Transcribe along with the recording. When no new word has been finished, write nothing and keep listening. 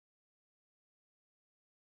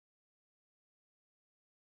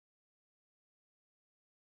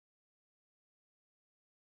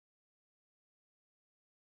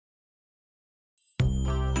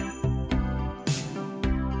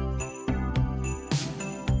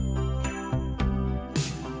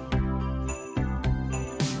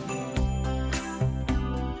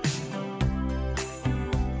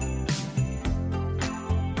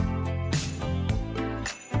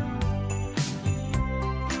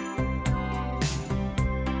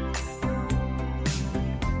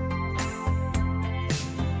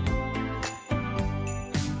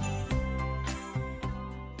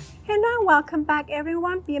Hello and welcome back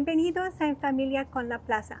everyone. Bienvenidos a En Familia con la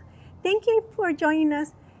Plaza. Thank you for joining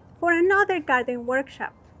us for another garden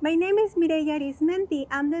workshop. My name is Mireya Arizmendi.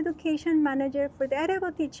 I'm the Education Manager for the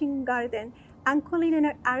Edible Teaching Garden and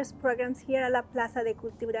Culinary Arts programs here at la Plaza de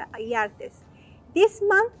Cultura y Artes. This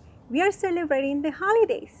month, we are celebrating the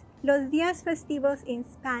holidays, los días festivos in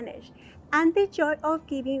Spanish, and the joy of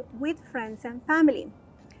giving with friends and family.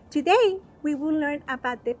 Today, we will learn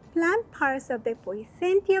about the plant parts of the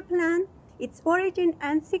Poinsettia plant, its origin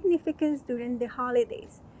and significance during the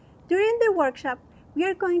holidays. During the workshop, we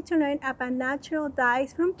are going to learn about natural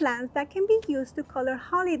dyes from plants that can be used to color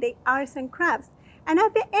holiday arts and crafts. And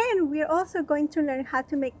at the end, we are also going to learn how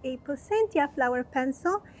to make a Poinsettia flower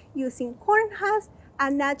pencil using corn husks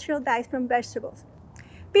and natural dyes from vegetables.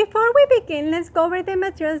 Before we begin, let's go over the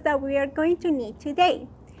materials that we are going to need today.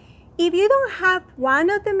 If you don't have one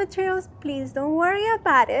of the materials, please don't worry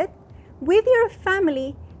about it. With your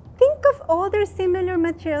family, think of other similar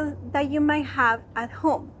materials that you might have at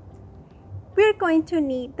home. We're going to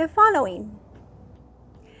need the following: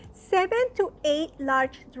 7 to 8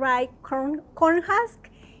 large dry corn husks.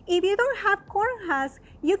 If you don't have corn husks,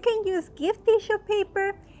 you can use gift tissue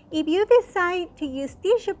paper. If you decide to use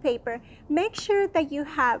tissue paper, make sure that you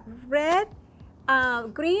have red,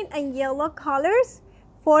 green, and yellow colors.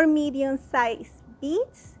 4 medium-sized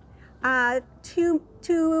beets, 2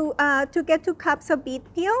 cups of beet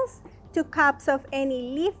peels, 2 cups of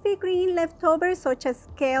any leafy green leftovers such as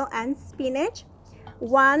kale and spinach,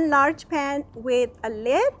 1 large pan with a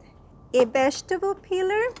lid, a vegetable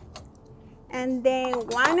peeler, and then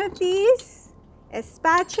one of these, a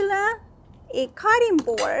spatula, a cutting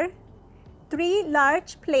board, 3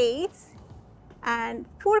 large plates, and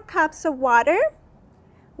 4 cups of water,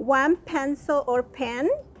 1 pencil or pen,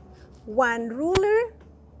 1 ruler,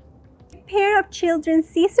 a pair of children's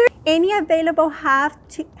scissors, any available half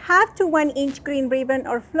to 1 inch green ribbon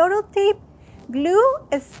or floral tape, glue,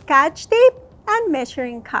 a scotch tape, and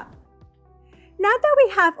measuring cup. Now that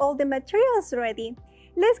we have all the materials ready,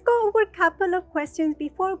 let's go over a couple of questions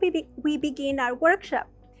before we begin our workshop.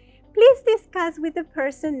 Please discuss with the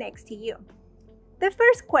person next to you. The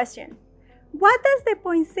first question: what does the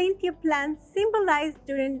Poinsettia plant symbolize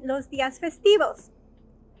during los días festivos?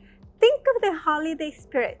 Think of the holiday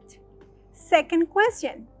spirit. Second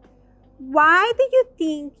question: why do you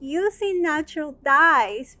think using natural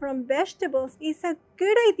dyes from vegetables is a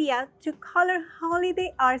good idea to color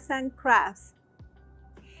holiday arts and crafts?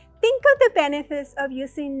 Think of the benefits of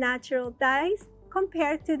using natural dyes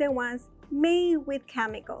compared to the ones made with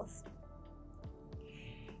chemicals.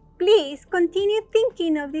 Please continue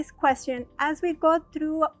thinking of this question as we go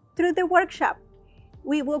through the workshop.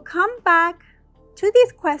 We will come back to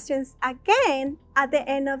these questions again at the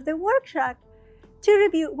end of the workshop to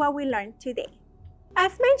review what we learned today.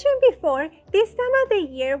 As mentioned before, this time of the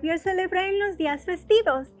year we are celebrating los días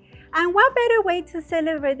festivos, and what better way to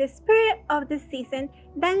celebrate the spirit of the season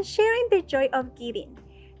than sharing the joy of giving.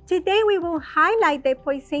 Today we will highlight the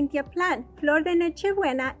Poinsettia plant, flor de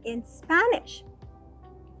nochebuena in Spanish.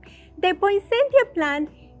 The Poinsettia plant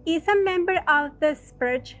is a member of the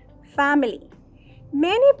spurge family.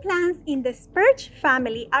 Many plants in the spurge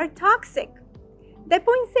family are toxic. The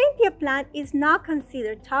Poinsettia plant is not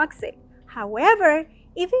considered toxic. However,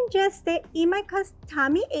 if ingested, it might cause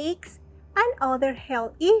tummy aches and other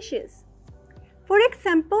health issues. For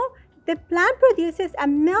example, the plant produces a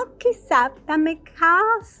milky sap that may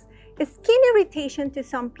cause skin irritation to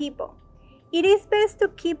some people. It is best to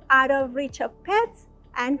keep out of reach of pets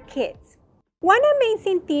and kids. One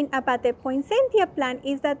amazing thing about the Poinsettia plant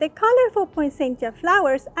is that the colorful Poinsettia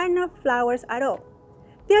flowers are not flowers at all.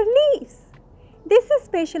 They're leaves. This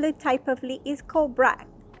special type of leaf is called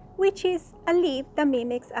bracts, which is a leaf that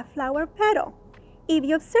mimics a flower petal. If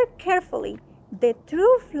you observe carefully, the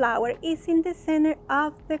true flower is in the center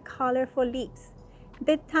of the colorful leaves.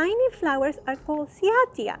 The tiny flowers are called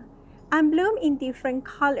cyathea and bloom in different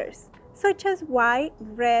colors, such as white,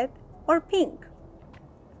 red, or pink.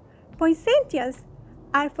 Poinsettias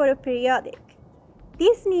are photoperiodic.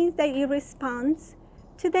 This means that it responds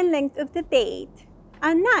to the length of the day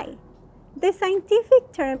and night. The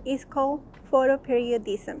scientific term is called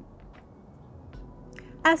photoperiodism.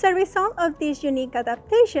 As a result of this unique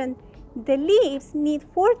adaptation, the leaves need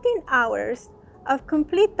 14 hours of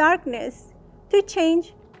complete darkness to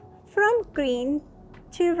change from green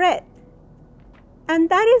to red. And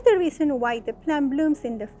that is the reason why the plant blooms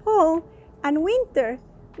in the fall and winter,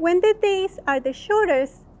 when the days are the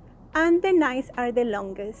shortest and the nights are the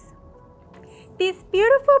longest. This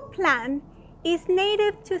beautiful plant is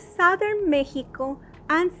native to southern Mexico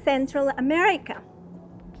and Central America.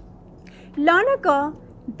 Long ago,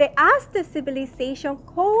 The Aztec civilization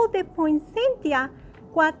called the Poinsettia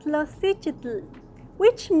Cuatlocicitl,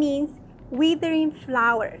 which means withering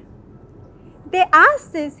flower. The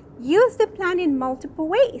Aztecs used the plant in multiple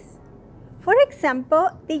ways. For example,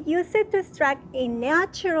 they used it to extract a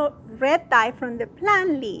natural red dye from the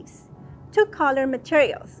plant leaves to color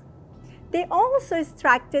materials. They also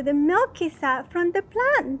extracted the milky sap from the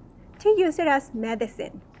plant to use it as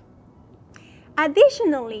medicine.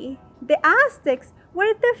 Additionally, the Aztecs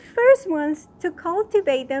were the first ones to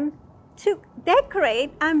cultivate them to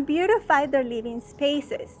decorate and beautify their living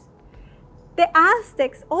spaces. The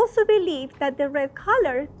Aztecs also believed that the red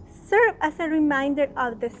color served as a reminder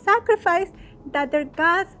of the sacrifice that their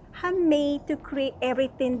gods had made to create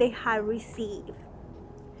everything they had received.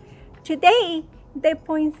 Today, the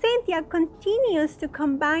poinsettia continues to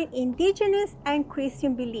combine indigenous and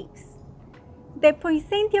Christian beliefs. The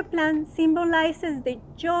poinsettia plant symbolizes the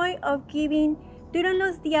joy of giving during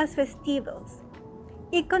los días festivos.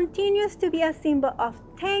 It continues to be a symbol of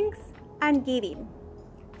thanks and giving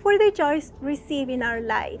for the joys received in our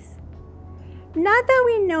lives. Now that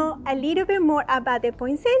we know a little bit more about the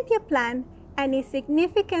poinsettia plant and its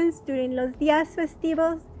significance during los días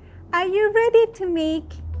festivos, are you ready to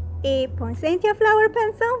make a poinsettia flower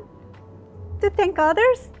pencil to thank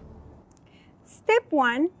others? Step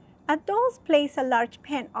 1. Adults place a large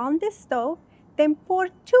pan on the stove, then pour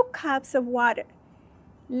 2 cups of water.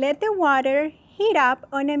 Let the water heat up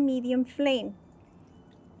on a medium flame.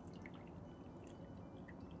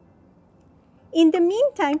 In the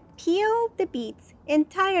meantime, peel the beets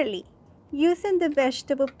entirely using the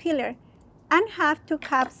vegetable peeler and have 2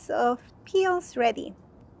 cups of peels ready.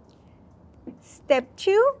 Step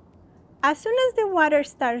 2. As soon as the water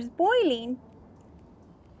starts boiling,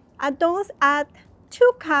 adults add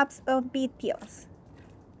 2 cups of beet peels.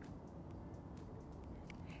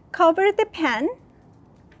 Cover the pan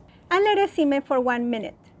and let it simmer for 1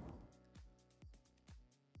 minute.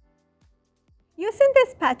 Using the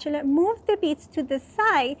spatula, move the beets to the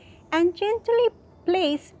side and gently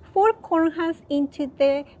place 4 corn husks into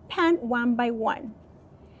the pan one by one.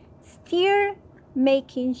 Stir,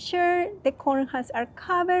 making sure the corn husks are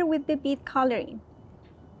covered with the beet coloring.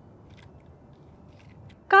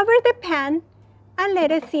 Cover the pan and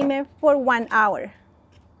let it simmer for 1 hour.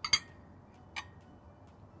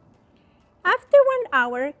 After 1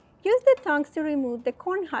 hour, use the tongs to remove the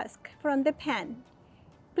corn husk from the pan.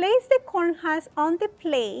 Place the corn husks on the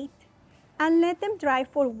plate and let them dry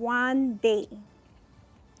for 1 day.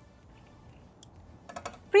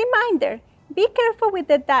 Reminder, be careful with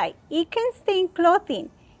the dye. It can stain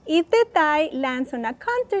clothing. If the dye lands on a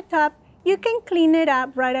countertop, you can clean it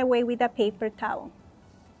up right away with a paper towel.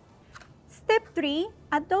 Step 3.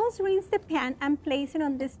 Adults rinse the pan and place it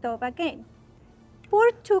on the stove again.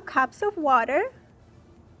 Pour 2 cups of water.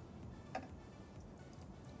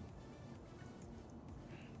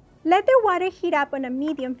 Let the water heat up on a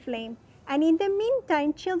medium flame, and in the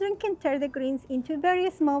meantime, children can tear the greens into very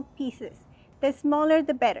small pieces. The smaller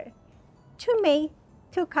the better, to make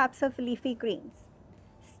 2 cups of leafy greens.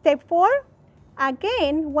 Step 4.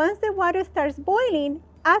 Again, once the water starts boiling,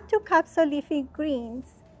 add 2 cups of leafy greens.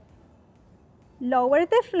 Lower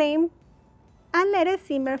the flame and let it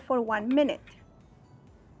simmer for 1 minute.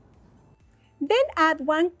 Then add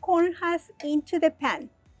 1 corn husk into the pan.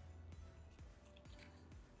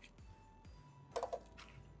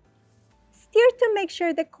 Stir to make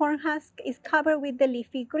sure the corn husk is covered with the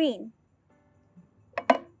leafy green.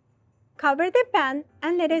 Cover the pan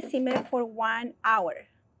and let it simmer for 1 hour.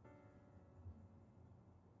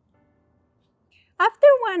 After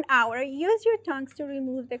 1 hour, use your tongs to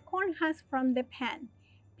remove the corn husk from the pan.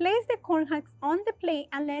 Place the corn husks on the plate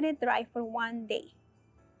and let it dry for 1 day.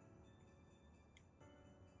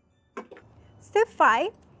 Step 5.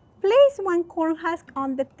 Place 1 corn husk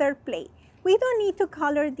on the third plate. We don't need to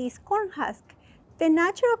color this corn husk. The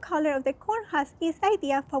natural color of the corn husk is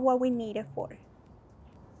ideal for what we need it for.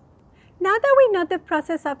 Now that we know the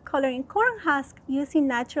process of coloring corn husk using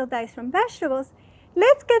natural dyes from vegetables,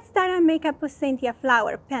 let's get started and make a poinsettia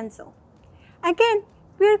flower pencil. Again,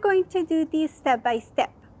 we're going to do this step by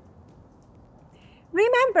step.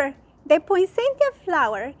 Remember, the poinsettia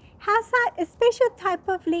flower has a special type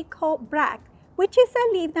of leaf called bracts, which is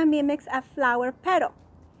a leaf that mimics a flower petal.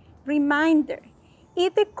 Reminder,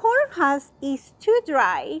 if the corn husk is too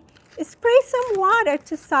dry, spray some water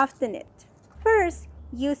to soften it. First,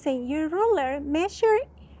 using your ruler, measure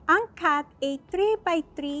and cut a 3 by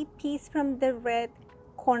 3 piece from the red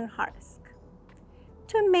corn husk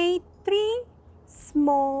to make 3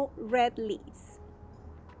 small red leaves.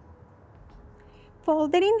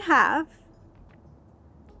 Fold it in half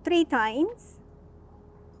 3 times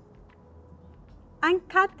and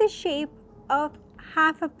cut the shape of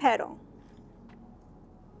half a petal.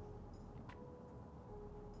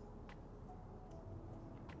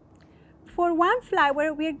 For one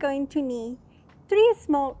flower, we're going to need 3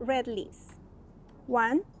 small red leaves.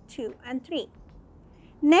 1, 2, and 3.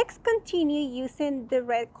 Next, continue using the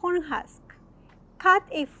red corn husk. Cut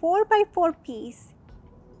a 4x4 piece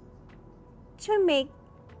to make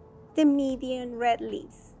the medium red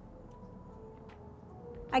leaves.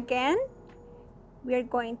 Again, we are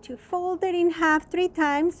going to fold it in half 3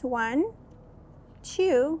 times. 1,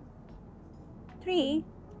 2, 3,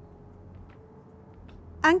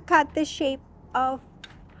 and cut the shape of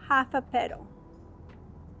half a petal.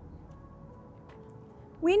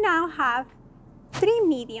 We now have 3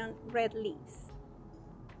 medium red leaves.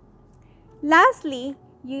 Lastly,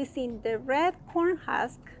 using the red corn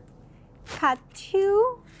husk, cut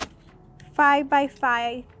 2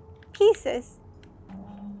 5x5 pieces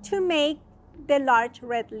to make the large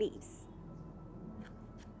red leaves.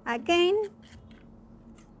 Again,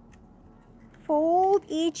 fold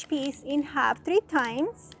each piece in half 3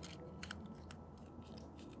 times.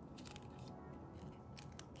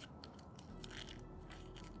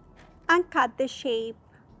 And cut the shape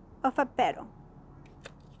of a petal.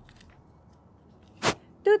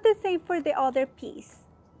 Do the same for the other piece.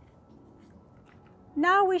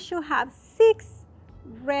 Now we should have 6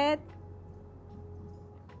 red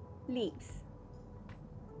leaves.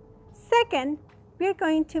 Second, we're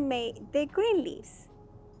going to make the green leaves.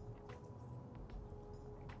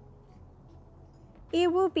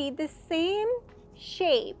 It will be the same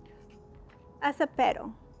shape as a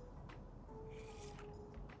petal.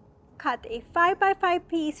 Cut a 5x5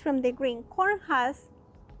 piece from the green corn husk.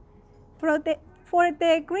 For the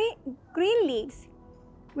green leaves,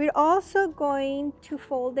 we're also going to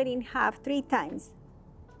fold it in half 3 times.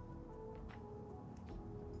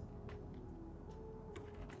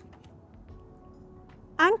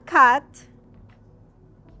 And cut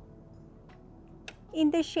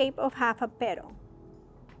in the shape of half a petal.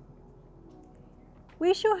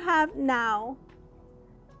 We should have now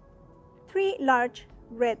 3 large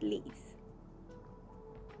red leaves.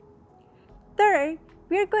 Third,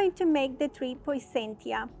 we are going to make the 3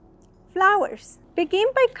 Poinsettia flowers. Begin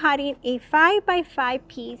by cutting a 5x5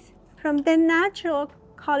 piece from the natural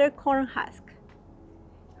colored corn husk.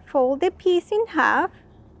 Fold the piece in half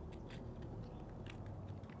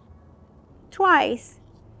twice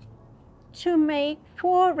to make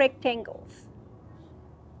 4 rectangles.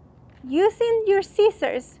 Using your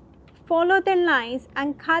scissors, follow the lines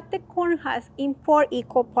and cut the corn husk in 4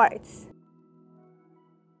 equal parts.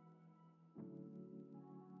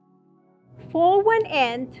 Fold one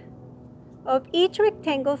end of each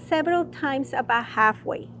rectangle several times about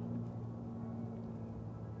halfway.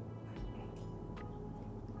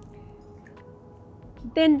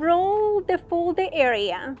 Then roll the folded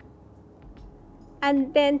area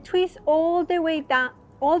and then twist all the way down,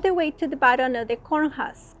 all the way to the bottom of the corn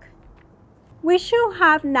husk. We should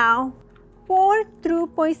have now 4 true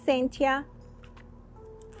Poinsettia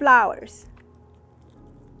flowers.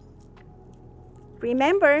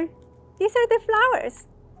 Remember, these are the flowers.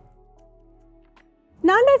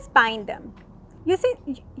 Now let's bind them. Using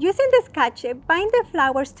the Scotch tape, bind the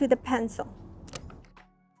flowers to the pencil.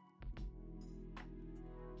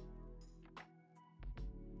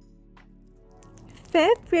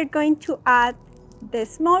 Fifth, we're going to add the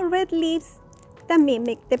small red leaves that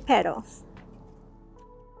mimic the petals.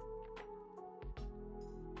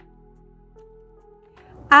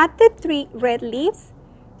 Add the 3 red leaves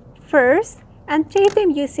first and tape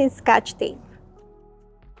them using Scotch tape.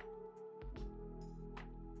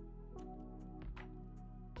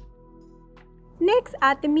 Next,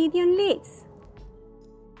 add the medium leaves.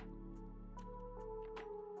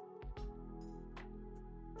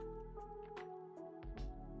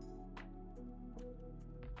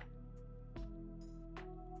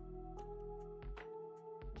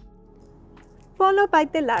 Followed by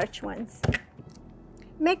the large ones.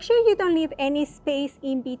 Make sure you don't leave any space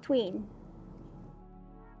in between.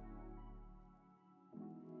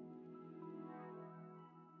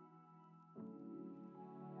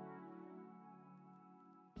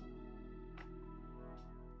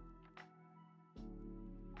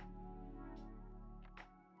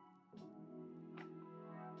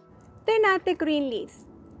 Then add the green leaves.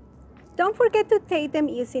 Don't forget to tape them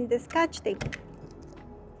using the Scotch tape.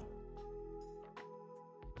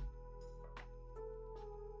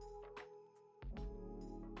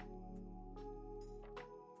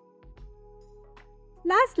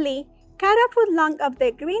 Lastly, cut a foot long of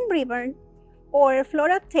the green ribbon or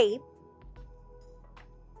floral tape.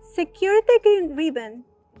 Secure the green ribbon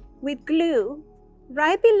with glue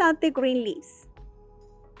right below the green leaves.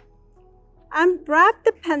 And wrap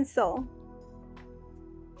the pencil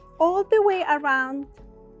all the way around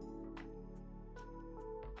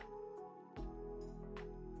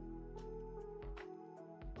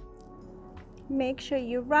Make sure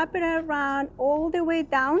you wrap it around all the way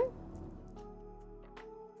down.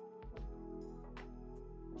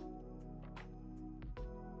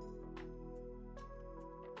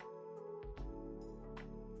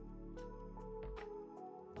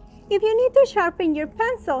 If you need to sharpen your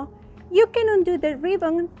pencil, you can undo the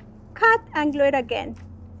ribbon, cut and glue it again,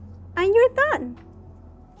 and you're done.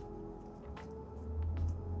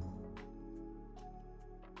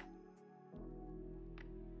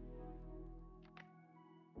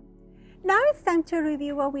 Now it's time to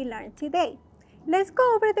review what we learned today. Let's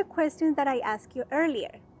go over the questions that I asked you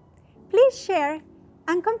earlier. Please share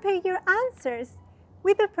and compare your answers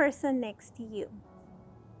with the person next to you.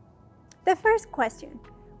 The first question: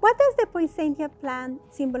 what does the poinsettia plant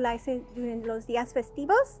symbolize during los días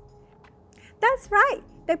festivos? That's right,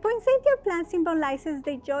 the poinsettia plant symbolizes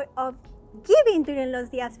the joy of giving during los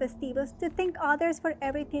días festivos to thank others for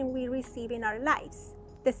everything we receive in our lives.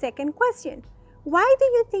 The second question: why do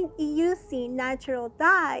you think using natural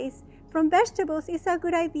dyes from vegetables is a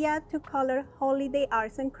good idea to color holiday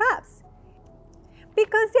arts and crafts?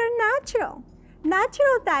 Because they're natural.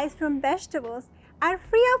 Natural dyes from vegetables are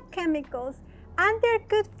free of chemicals and they're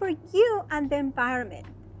good for you and the environment.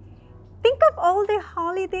 Think of all the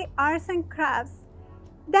holiday arts and crafts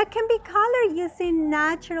that can be colored using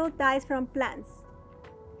natural dyes from plants.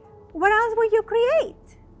 What else would you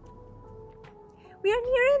create? We are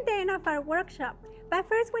nearing the end of our workshop, but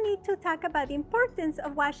first we need to talk about the importance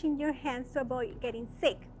of washing your hands to avoid getting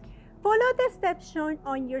sick. Follow the steps shown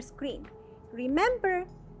on your screen. Remember,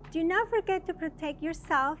 do not forget to protect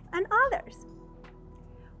yourself and others.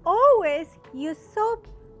 Always use soap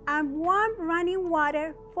and warm running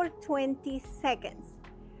water for 20 seconds.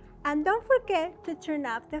 And don't forget to turn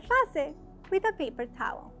off the faucet with a paper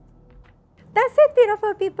towel. That's it,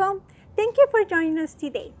 beautiful people. Thank you for joining us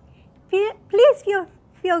today. Please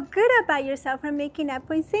feel good about yourself for making a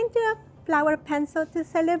poinsettia flower pencil to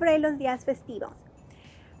celebrate los días festivos.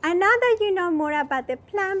 And now that you know more about the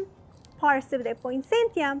plant parts of the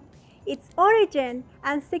poinsettia, its origin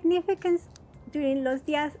and significance during los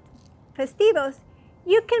días festivos,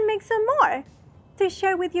 you can make some more to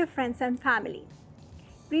share with your friends and family.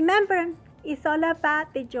 Remember, it's all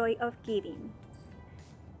about the joy of giving.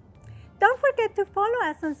 Don't forget to follow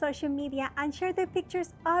us on social media and share the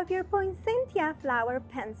pictures of your poinsettia flower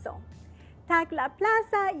pencil. Tag La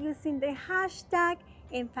Plaza using the hashtag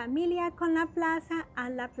En Familia con La Plaza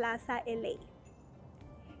and La Plaza LA.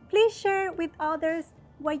 Please share with others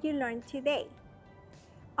what you learned today.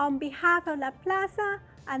 On behalf of La Plaza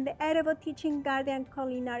and the Edible Teaching Garden and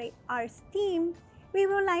Culinary Arts team, we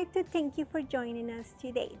would like to thank you for joining us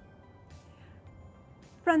today.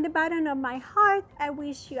 From the bottom of my heart, I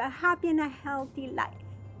wish you a happy and a healthy life.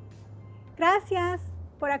 Gracias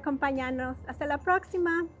por acompañarnos. Hasta la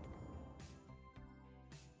próxima.